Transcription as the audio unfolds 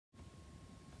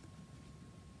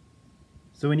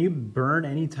So when you burn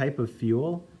any type of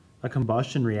fuel, a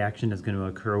combustion reaction is going to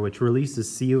occur which releases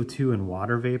CO2 and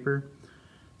water vapor.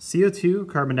 CO2,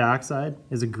 carbon dioxide,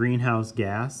 is a greenhouse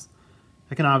gas.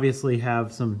 It can obviously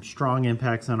have some strong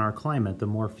impacts on our climate. The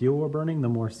more fuel we're burning, the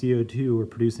more CO2 we're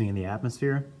producing in the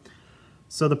atmosphere.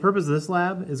 So the purpose of this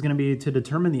lab is going to be to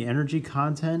determine the energy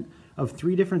content of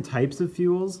 3 different types of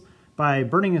fuels by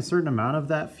burning a certain amount of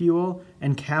that fuel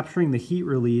and capturing the heat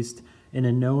released in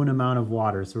a known amount of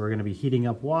water. So we're going to be heating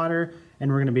up water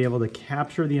and we're going to be able to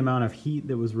capture the amount of heat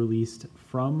that was released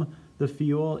from the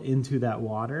fuel into that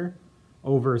water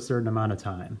over a certain amount of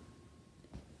time.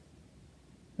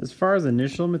 As far as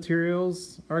initial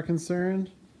materials are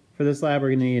concerned, for this lab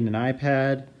we're going to need an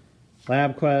iPad,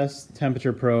 LabQuest,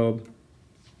 temperature probe,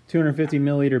 250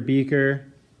 milliliter beaker,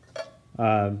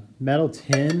 metal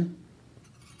tin,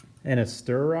 and a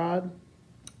stir rod.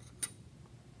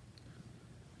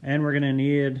 And we're going to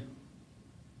need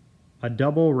a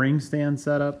double ring stand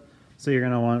setup. So you're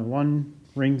going to want one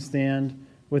ring stand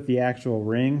with the actual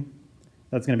ring.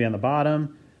 That's going to be on the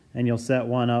bottom, and you'll set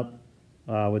one up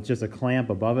with just a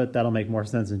clamp above it. That'll make more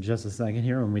sense in just a second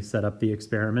here when we set up the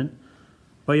experiment.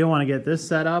 But you'll want to get this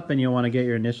set up and you'll want to get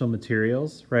your initial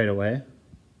materials right away.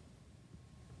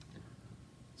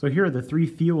 So here are the 3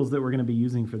 fuels that we're going to be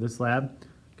using for this lab.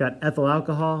 Got ethyl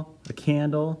alcohol, a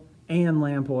candle, and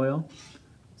lamp oil.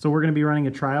 So we're going to be running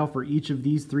a trial for each of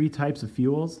these 3 types of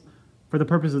fuels. For the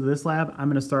purpose of this lab, I'm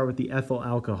going to start with the ethyl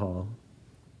alcohol.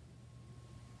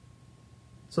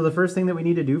 So the first thing that we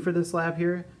need to do for this lab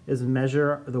here is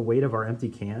measure the weight of our empty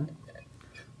can.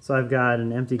 So I've got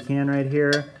an empty can right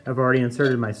here. I've already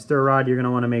inserted my stir rod. You're going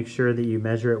to want to make sure that you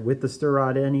measure it with the stir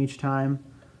rod in each time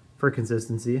for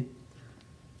consistency.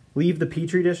 Leave the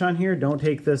Petri dish on here. Don't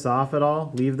take this off at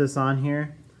all. Leave this on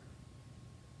here.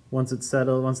 Once it's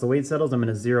settled, once the weight settles, I'm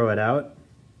going to zero it out.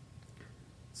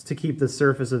 It's to keep the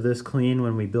surface of this clean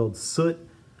when we build soot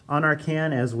on our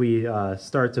can as we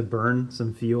start to burn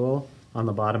some fuel on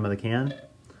the bottom of the can.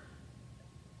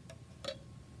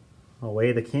 I'll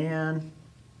weigh the can.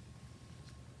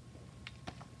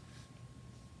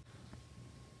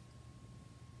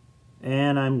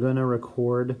 And I'm going to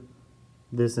record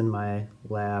this in my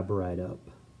lab write-up.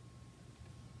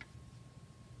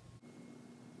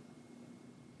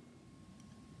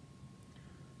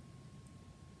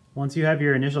 Once you have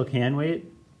your initial can weight,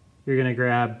 you're going to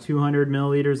grab 200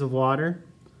 milliliters of water,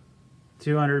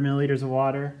 200 milliliters of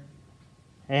water,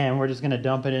 and we're just going to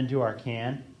dump it into our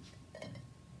can.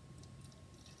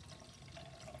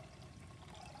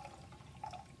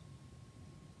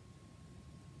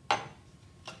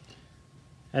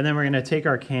 And then we're going to take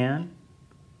our can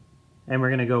and we're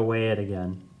going to go weigh it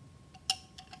again.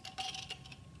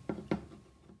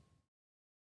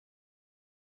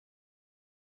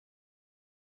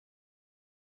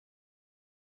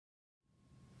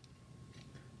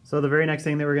 So the very next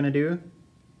thing that we're going to do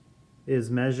is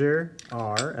measure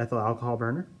our ethyl alcohol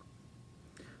burner.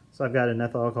 So I've got an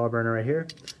ethyl alcohol burner right here.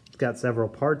 It's got several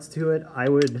parts to it. I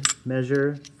would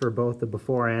measure for both the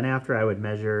before and after. I would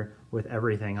measure with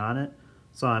everything on it.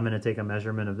 So I'm going to take a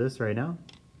measurement of this right now.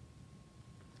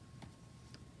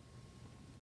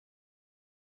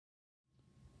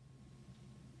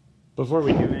 Before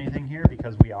we do anything here,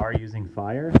 because we are using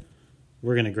fire,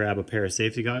 we're going to grab a pair of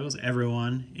safety goggles.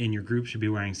 Everyone in your group should be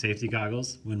wearing safety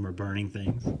goggles when we're burning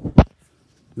things.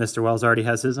 Mr. Wells already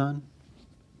has his on.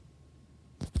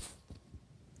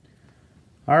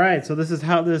 All right, so this is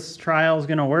how this trial is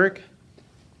going to work.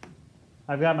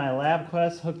 I've got my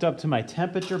LabQuest hooked up to my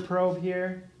temperature probe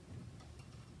here.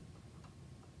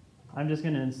 I'm just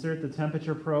going to insert the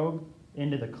temperature probe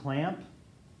into the clamp.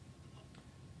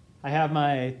 I have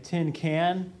my tin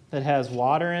can that has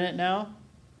water in it now.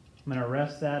 I'm going to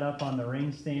rest that up on the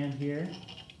ring stand here.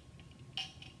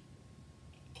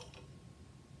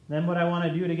 Then what I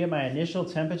want to do to get my initial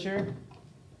temperature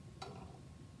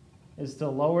is to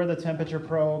lower the temperature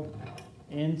probe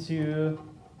into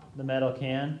the metal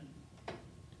can.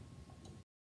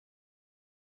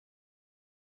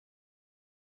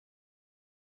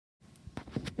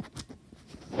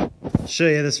 I'll show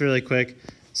you this really quick.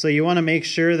 So you want to make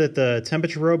sure that the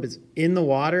temperature probe is in the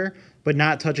water but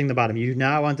not touching the bottom. You do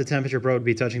not want the temperature probe to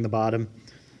be touching the bottom.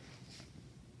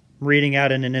 I'm reading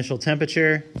out an initial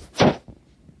temperature,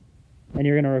 and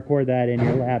you're going to record that in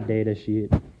your lab data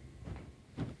sheet.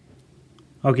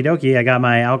 Okie dokie, I got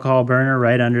my alcohol burner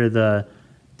right under the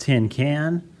tin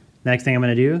can. Next thing I'm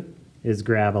going to do is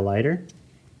grab a lighter,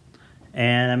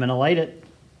 and I'm going to light it.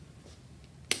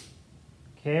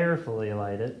 Carefully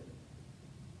light it.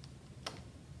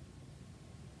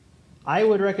 I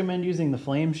would recommend using the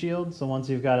flame shield, so once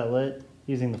you've got it lit,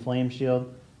 using the flame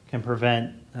shield can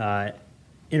prevent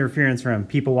interference from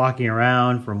people walking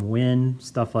around, from wind,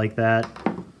 stuff like that.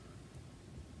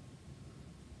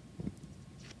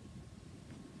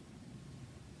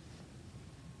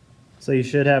 So you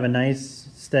should have a nice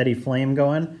steady flame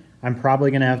going. I'm probably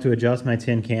going to have to adjust my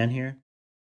tin can here.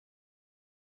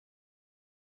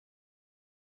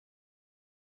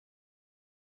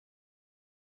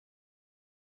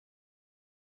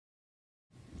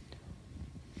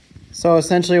 So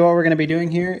essentially what we're going to be doing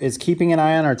here is keeping an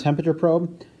eye on our temperature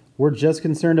probe. We're just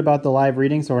concerned about the live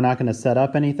reading, so we're not going to set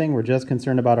up anything. We're just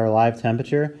concerned about our live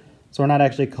temperature. So we're not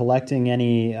actually collecting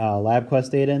any LabQuest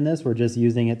data in this. We're just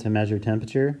using it to measure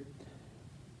temperature.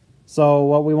 So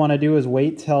what we want to do is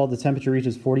wait till the temperature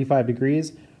reaches 45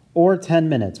 degrees or 10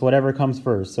 minutes, whatever comes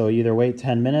first. So either wait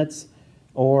 10 minutes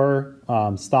or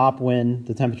stop when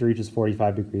the temperature reaches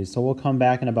 45 degrees. So we'll come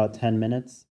back in about 10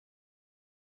 minutes.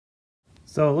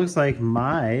 So it looks like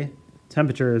my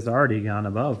temperature has already gone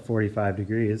above 45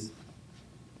 degrees.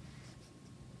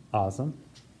 Awesome.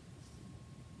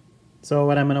 So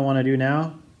what I'm going to want to do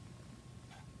now,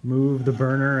 move the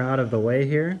burner out of the way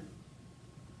here.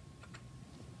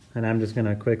 And I'm just going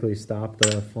to quickly stop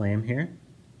the flame here.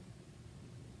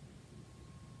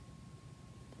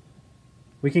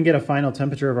 We can get a final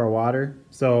temperature of our water.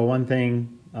 So one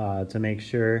thing to make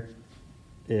sure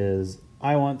is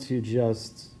I want to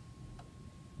just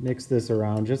mix this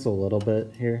around just a little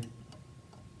bit here.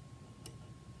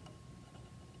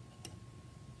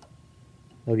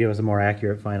 It'll give us a more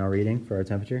accurate final reading for our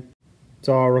temperature.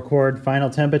 So I'll record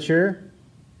final temperature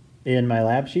in my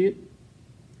lab sheet.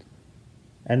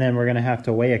 And then we're going to have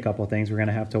to weigh a couple things. We're going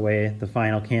to have to weigh the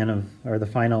final the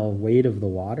final weight of the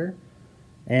water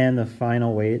and the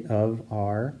final weight of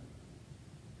our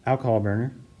alcohol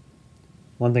burner.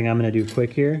 One thing I'm going to do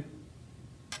quick here,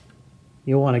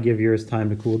 you'll want to give yours time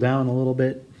to cool down a little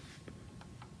bit.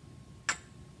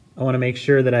 I want to make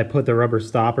sure that I put the rubber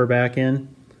stopper back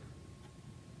in.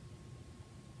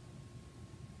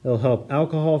 It'll help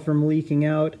alcohol from leaking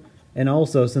out. And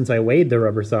also, since I weighed the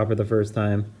rubber stopper the first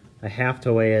time, I have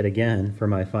to weigh it again for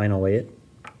my final weight.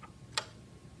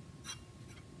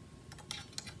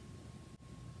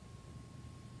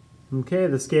 Okay,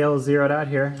 the scale is zeroed out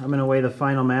here. I'm going to weigh the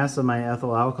final mass of my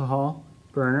ethyl alcohol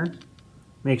burner.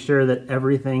 Make sure that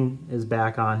everything is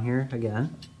back on here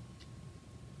again.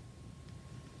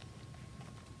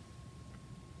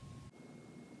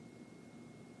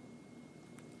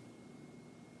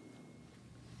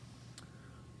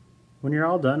 When you're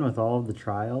all done with all of the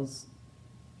trials,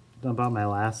 dump out my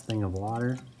last thing of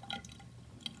water.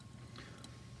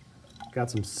 Got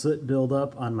some soot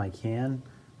buildup on my can.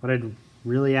 What I'd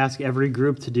really ask every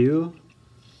group to do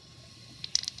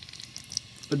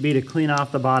would be to clean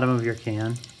off the bottom of your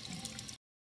can.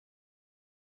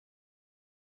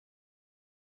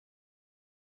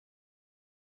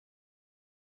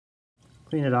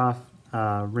 Clean it off,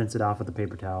 rinse it off with a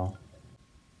paper towel.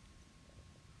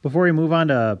 Before we move on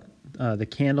to the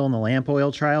candle and the lamp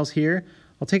oil trials here,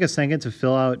 I'll take a second to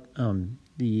fill out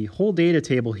the whole data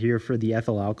table here for the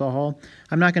ethyl alcohol.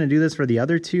 I'm not going to do this for the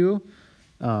other two,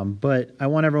 but I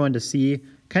want everyone to see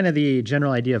kind of the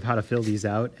general idea of how to fill these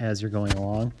out as you're going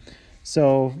along.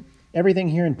 So everything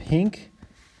here in pink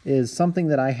is something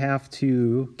that I have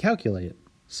to calculate.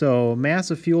 So mass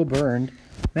of fuel burned.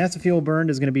 Mass of fuel burned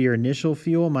is going to be your initial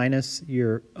fuel minus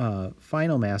your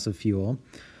final mass of fuel.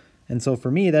 And so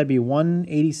for me, that'd be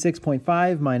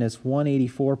 186.5 minus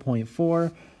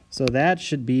 184.4. So that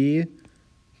should be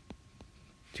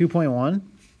 2.1.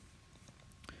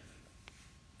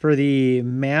 For the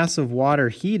mass of water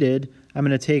heated, I'm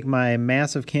going to take my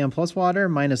mass of can plus water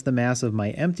minus the mass of my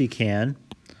empty can.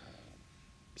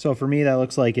 So for me, that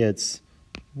looks like it's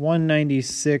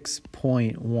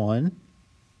 196.1.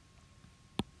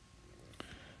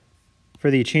 For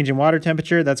the change in water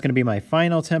temperature, that's going to be my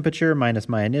final temperature minus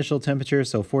my initial temperature,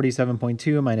 so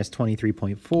 47.2 minus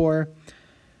 23.4.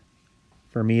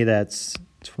 For me, that's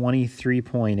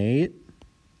 23.8.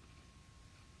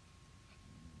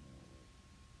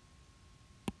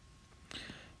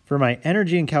 For my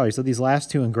energy and calories, so these last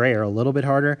two in gray are a little bit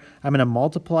harder. I'm going to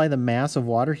multiply the mass of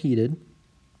water heated,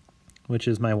 which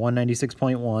is my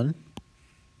 196.1.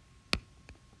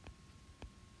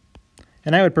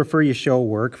 And I would prefer you show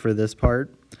work for this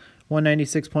part,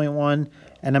 196.1,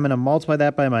 and I'm going to multiply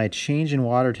that by my change in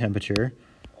water temperature,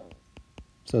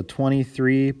 so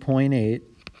 23.8.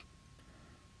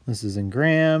 This is in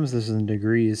grams, this is in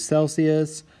degrees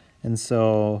Celsius, and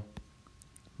so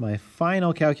my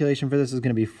final calculation for this is going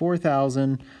to be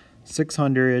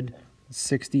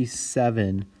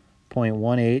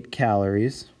 4,667.18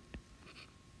 calories.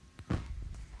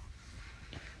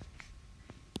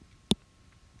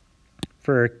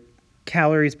 For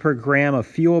calories per gram of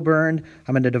fuel burned,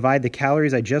 I'm going to divide the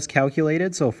calories I just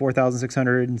calculated, so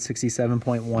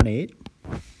 4,667.18.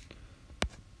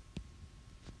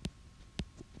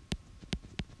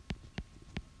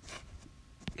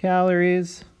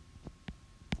 Calories.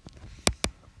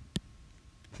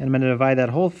 And I'm going to divide that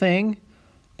whole thing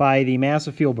by the mass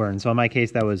of fuel burn. So in my case,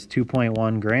 that was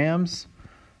 2.1 grams.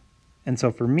 And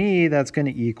so for me, that's going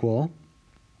to equal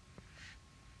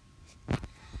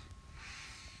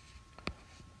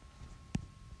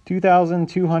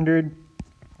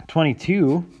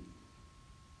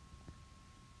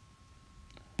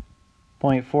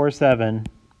 2,222.47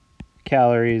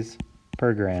 calories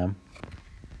per gram.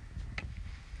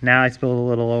 Now I spilled a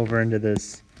little over into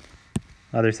this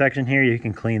other section here. You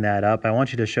can clean that up. I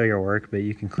want you to show your work, but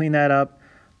you can clean that up,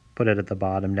 put it at the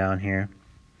bottom down here.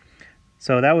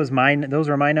 So that was mine. Those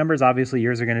were my numbers. Obviously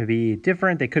yours are going to be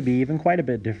different. They could be even quite a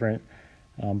bit different.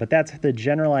 But that's the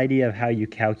general idea of how you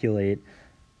calculate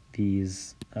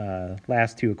these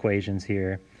last two equations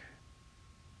here.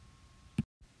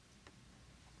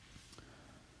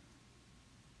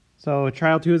 So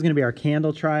trial 2 is going to be our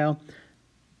candle trial.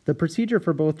 The procedure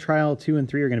for both trial 2 and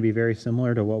 3 are going to be very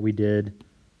similar to what we did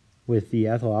with the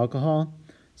ethyl alcohol.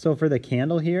 So for the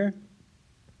candle here,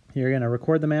 you're going to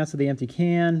record the mass of the empty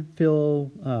can,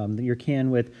 fill your can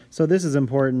with, so this is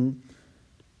important,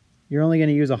 you're only going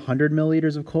to use 100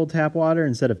 milliliters of cold tap water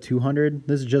instead of 200.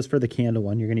 This is just for the candle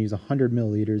one. You're going to use 100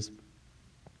 milliliters.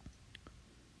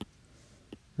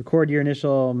 Record your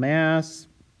initial mass,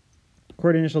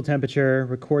 record initial temperature,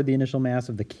 record the initial mass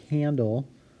of the candle,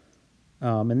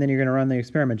 and then you're going to run the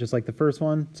experiment just like the first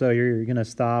one. So you're going to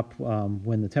stop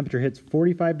when the temperature hits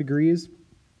 45 degrees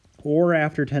or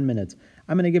after 10 minutes.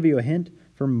 I'm going to give you a hint.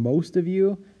 For most of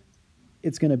you,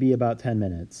 it's going to be about 10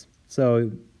 minutes.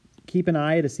 So keep an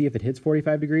eye to see if it hits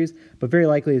 45 degrees, but very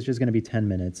likely it's just going to be 10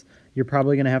 minutes. You're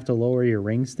probably going to have to lower your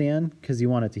ring stand because you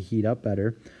want it to heat up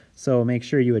better. So make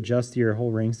sure you adjust your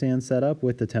whole ring stand setup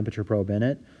with the temperature probe in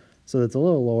it. So that's a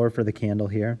little lower for the candle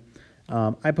here.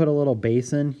 I put a little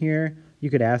basin here. You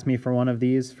could ask me for one of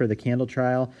these for the candle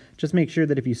trial. Just make sure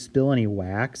that if you spill any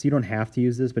wax, you don't have to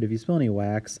use this, but if you spill any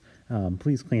wax,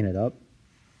 please clean it up.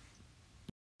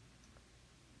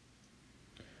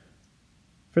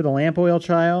 For the lamp oil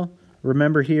trial,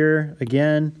 remember here,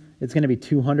 again, it's going to be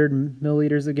 200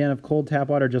 milliliters again of cold tap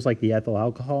water, just like the ethyl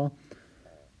alcohol.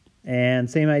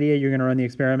 And same idea, you're going to run the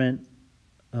experiment,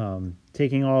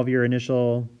 taking all of your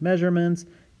initial measurements,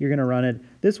 you're going to run it.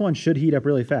 This one should heat up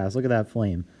really fast. Look at that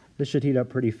flame. This should heat up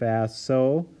pretty fast,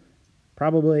 so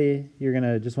probably you're going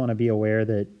to just want to be aware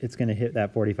that it's going to hit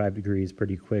that 45 degrees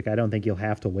pretty quick. I don't think you'll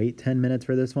have to wait 10 minutes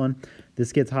for this one.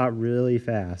 This gets hot really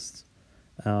fast.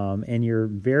 And you're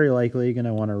very likely going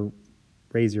to want to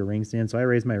raise your ring stand. So I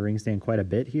raised my ring stand quite a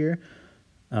bit here.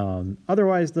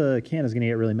 Otherwise, the can is going to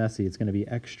get really messy. It's going to be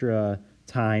extra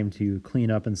time to clean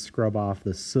up and scrub off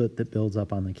the soot that builds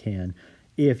up on the can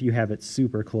if you have it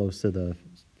super close to the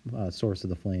source of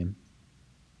the flame.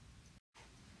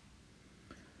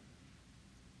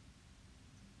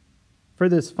 For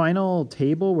this final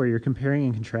table where you're comparing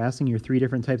and contrasting your three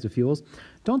different types of fuels,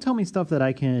 don't tell me stuff that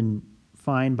I can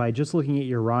find by just looking at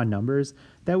your raw numbers.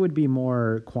 That would be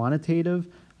more quantitative.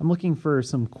 I'm looking for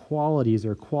some qualities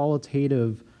or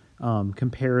qualitative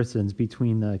comparisons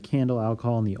between the candle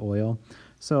alcohol and the oil.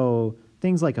 So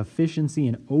things like efficiency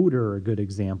and odor are good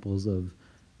examples of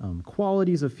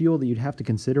qualities of fuel that you'd have to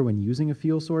consider when using a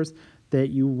fuel source that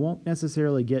you won't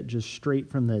necessarily get just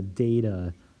straight from the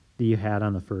data that you had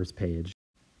on the first page.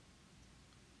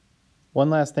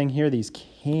 One last thing here, these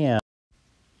cans.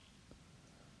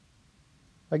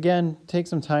 Again, take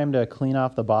some time to clean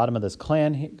off the bottom of this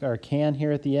can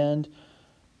here at the end.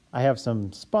 I have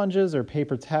some sponges or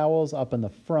paper towels up in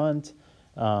the front.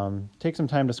 Take some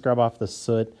time to scrub off the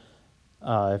soot.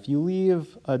 If you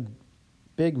leave a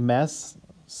big mess,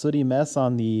 sooty mess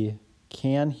on the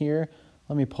can here,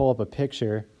 let me pull up a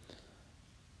picture.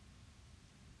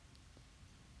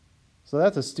 So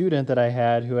that's a student that I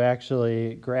had who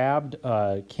actually grabbed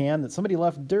a can that somebody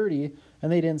left dirty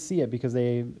and they didn't see it because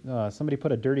somebody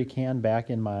put a dirty can back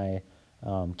in my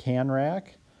can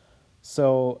rack.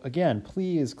 So again,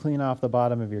 please clean off the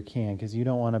bottom of your can because you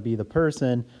don't want to be the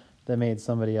person that made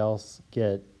somebody else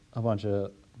get a bunch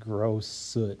of gross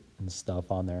soot and stuff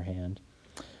on their hand.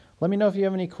 Let me know if you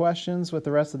have any questions with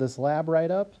the rest of this lab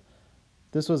write-up.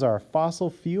 This was our fossil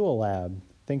fuel lab.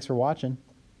 Thanks for watching.